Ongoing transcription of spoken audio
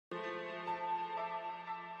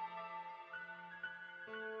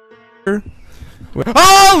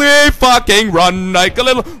Holy fucking run like a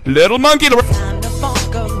little monkey. Time to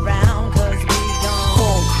funk around, 'cause we gon'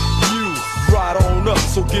 funk you right on up,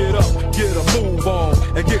 so get up, get a move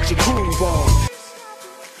on, and get your groove on.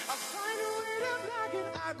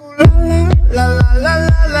 La la la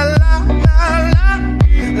la la la la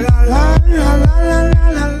la la la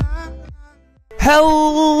la.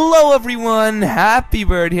 Hello everyone, Happy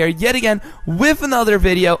Bird here yet again with another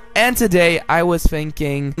video, and today I was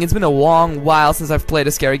thinking it's been a long while since I've played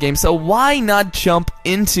a scary game, so why not jump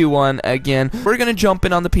into one again? We're gonna jump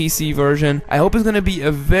in on the PC version. I hope it's gonna be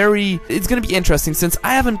it's gonna be interesting since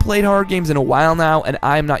I haven't played horror games in a while now and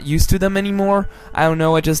I'm not used to them anymore. I don't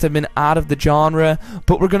know, I just have been out of the genre,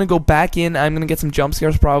 but we're gonna go back in. I'm gonna get some jump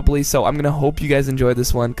scares probably, so I'm gonna hope you guys enjoy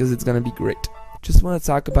this one because it's gonna be great. Just want to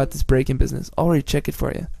talk about this break-in business. Already check it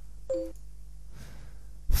for you.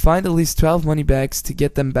 Find at least 12 money bags to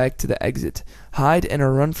get them back to the exit. Hide and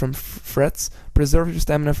or run from threats. Preserve your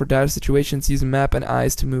stamina for dire situations. Use a map and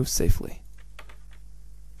eyes to move safely.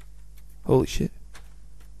 Holy shit.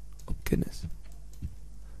 Oh goodness.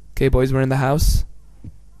 Okay boys, we're in the house.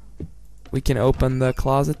 We can open the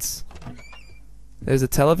closets. There's a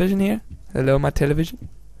television here. Hello my television.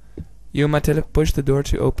 You and my push the door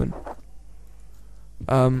to open.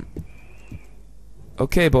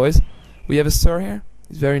 Okay boys, we have a store here.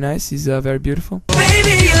 He's very nice, he's very beautiful.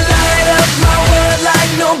 Baby, you light up my world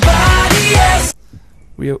like nobody else.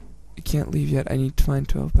 You can't leave yet, I need to find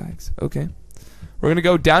 12 bags. Okay. We're gonna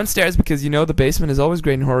go downstairs because you know the basement is always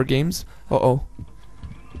great in horror games. Uh-oh.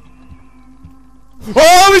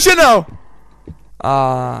 Oh, we should know!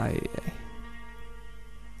 Yeah.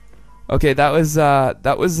 Okay, that was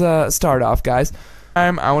a start off, guys. I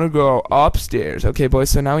want to go upstairs. Okay, boys,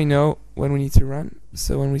 so now we know when we need to run.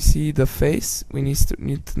 So when we see the face, we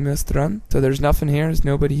must run. So there's nothing here. There's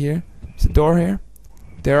nobody here. There's a door here.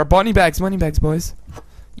 There are money bags, boys.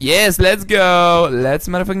 Yes, let's go. Let's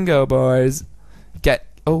motherfucking go, boys. Get.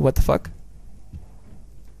 Oh, what the fuck?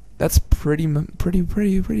 That's pretty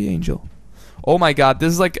angel. Oh my god,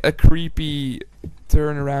 this is like a creepy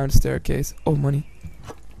turnaround staircase. Oh, money.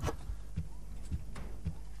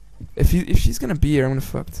 If she's gonna be here, I'm gonna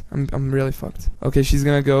fucked. I'm really fucked. Okay, she's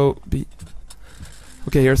gonna go be.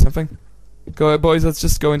 Okay, here's something. Go ahead, boys. Let's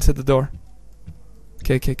just go into the door.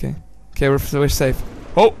 Okay, we're safe.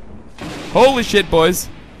 Oh, holy shit, boys!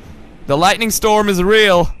 The lightning storm is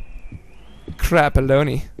real.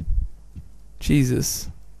 Crapaloni. Jesus.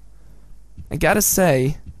 I gotta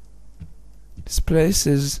say, this place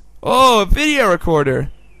is. Oh, a video recorder.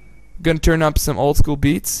 I'm gonna turn up some old school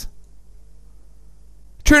beats.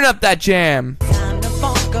 Turn up that jam. Time to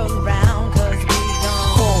funk around, 'cause we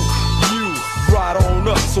gon' funk you right on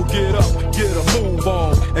up, so get up, get a move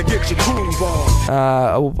on, and get your groove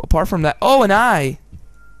on. Apart from that, oh, an eye.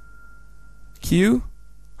 Q.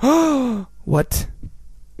 What?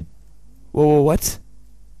 Whoa, what?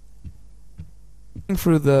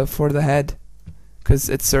 For the head, cause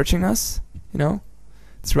it's searching us. You know,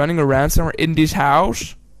 it's running around somewhere in this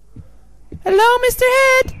house. Hello, Mr.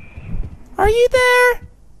 Head. Are you there?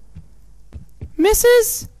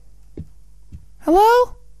 Mrs.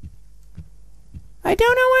 Hello? I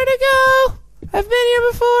don't know where to go. I've been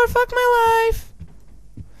here before. Fuck my life.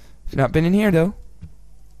 I've not been in here though.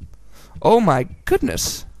 Oh my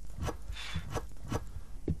goodness.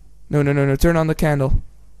 No. Turn on the candle.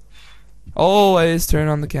 Always turn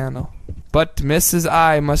on the candle. But Mrs.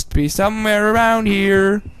 I must be somewhere around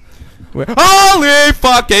here. Holy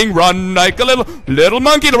fucking run like a little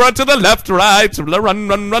monkey to run to the left, right,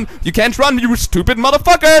 run. You can't run, you stupid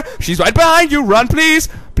motherfucker. She's right behind you. Run, please.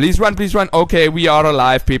 Please run. Okay, we are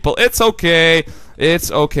alive, people. It's okay.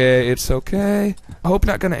 It's okay. I hope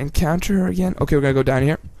not gonna encounter her again. Okay, we're gonna go down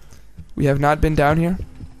here. We have not been down here.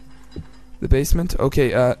 The basement.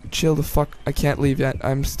 Okay, chill the fuck. I can't leave yet.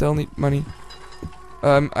 I'm still need money.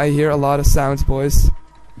 I hear a lot of sounds, boys.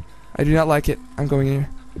 I do not like it. I'm going in here.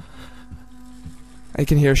 I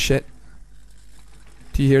can hear shit.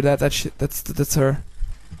 Do you hear that? That shit. That's her.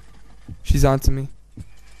 She's on to me.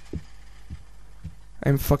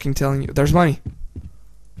 I'm fucking telling you. There's money.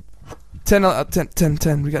 10.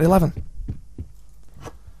 We got 11.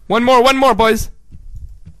 One more, boys.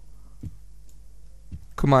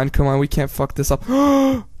 Come on. We can't fuck this up.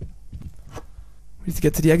 We need to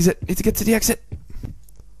get to the exit.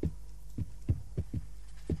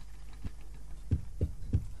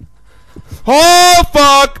 Oh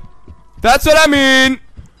fuck! That's what I mean.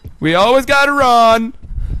 We always gotta run.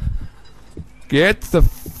 Get the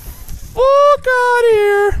fuck out of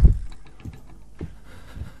here.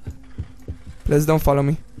 Please don't follow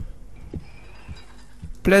me.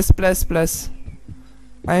 Please.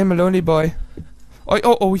 I am a lonely boy.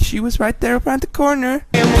 Oh, she was right there around the corner.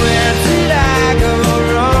 And where did I go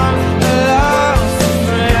wrong? Lost a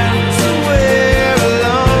friend somewhere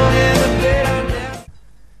alone in the bitter depths.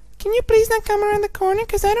 Can you please not come around the corner?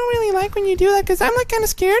 Because I don't really like when you do that, because I'm like kind of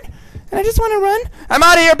scared. And I just want to run. I'm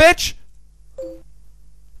out of here, bitch!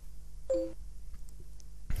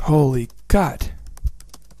 Holy God.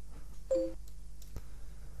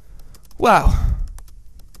 Wow.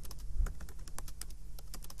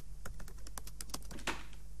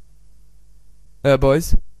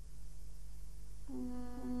 Boys?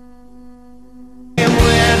 And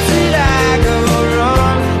where did I go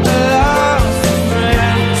wrong? Lost a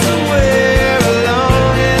friend somewhere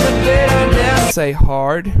alone in the bitter depths. Say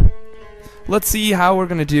hard. Let's see how we're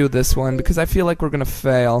gonna do this one, because I feel like we're gonna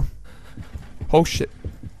fail. Oh shit.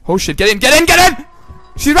 Oh shit, get in!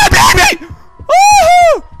 She's right behind me!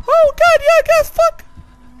 Oh God, yeah, guys, fuck!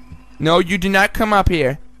 No, you do not come up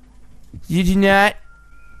here. You do not.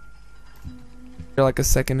 Like a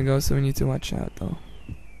second ago, so we need to watch out though.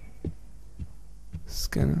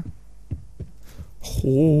 Just gonna.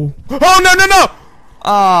 Oh no!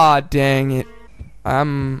 Ah, dang it.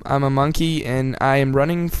 I'm a monkey and I am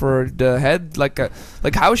running for the head like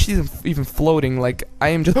how is she even floating? Like I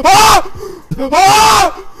am just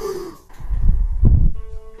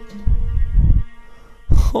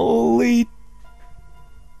Holy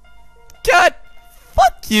God,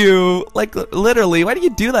 fuck you. Like literally, why do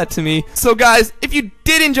you do that to me? So guys, if you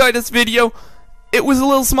did enjoy this video, it was a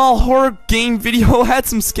little small horror game video. Had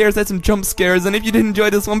some scares, had some jump scares, and if you did enjoy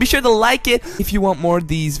this one, be sure to like it. If you want more of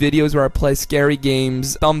these videos where I play scary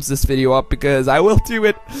games, thumbs this video up because I will do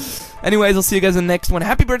it. Anyways, I'll see you guys in the next one.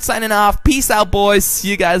 Happy Bird signing off. Peace out, boys. See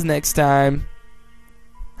you guys next time.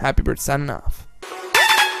 Happy Bird signing off.